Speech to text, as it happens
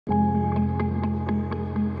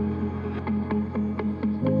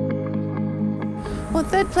Well,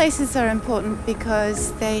 third places are important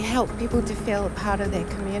because they help people to feel a part of their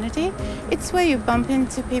community. It's where you bump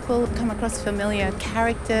into people, come across familiar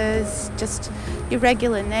characters, just your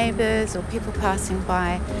regular neighbours or people passing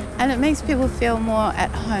by, and it makes people feel more at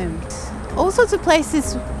home. All sorts of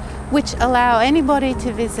places which allow anybody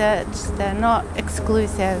to visit. They're not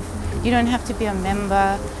exclusive. You don't have to be a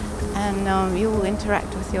member, and you will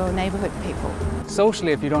interact with your neighbourhood people.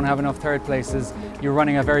 Socially, if you don't have enough third places, you're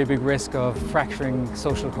running a very big risk of fracturing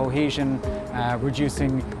social cohesion,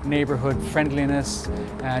 reducing neighbourhood friendliness,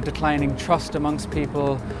 declining trust amongst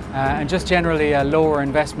people, and just generally a lower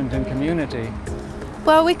investment in community.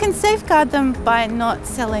 Well, we can safeguard them by not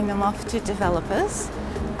selling them off to developers.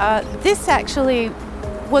 This actually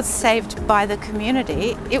was saved by the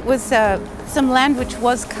community. It was some land which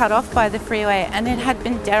was cut off by the freeway, and it had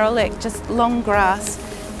been derelict, just long grass,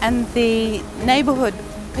 and the neighbourhood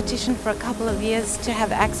petitioned for a couple of years to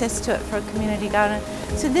have access to it for a community garden.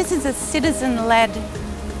 So this is a citizen-led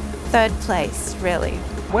third place, really.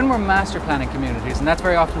 When we're master planning communities, and that's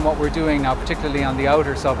very often what we're doing now, particularly on the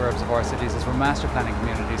outer suburbs of our cities, is we're master planning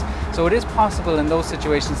communities. So it is possible in those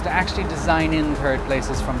situations to actually design in third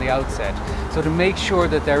places from the outset. So to make sure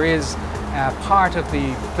that there is part of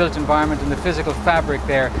the built environment and the physical fabric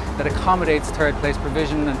there that accommodates third place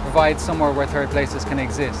provision and provides somewhere where third places can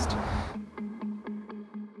exist.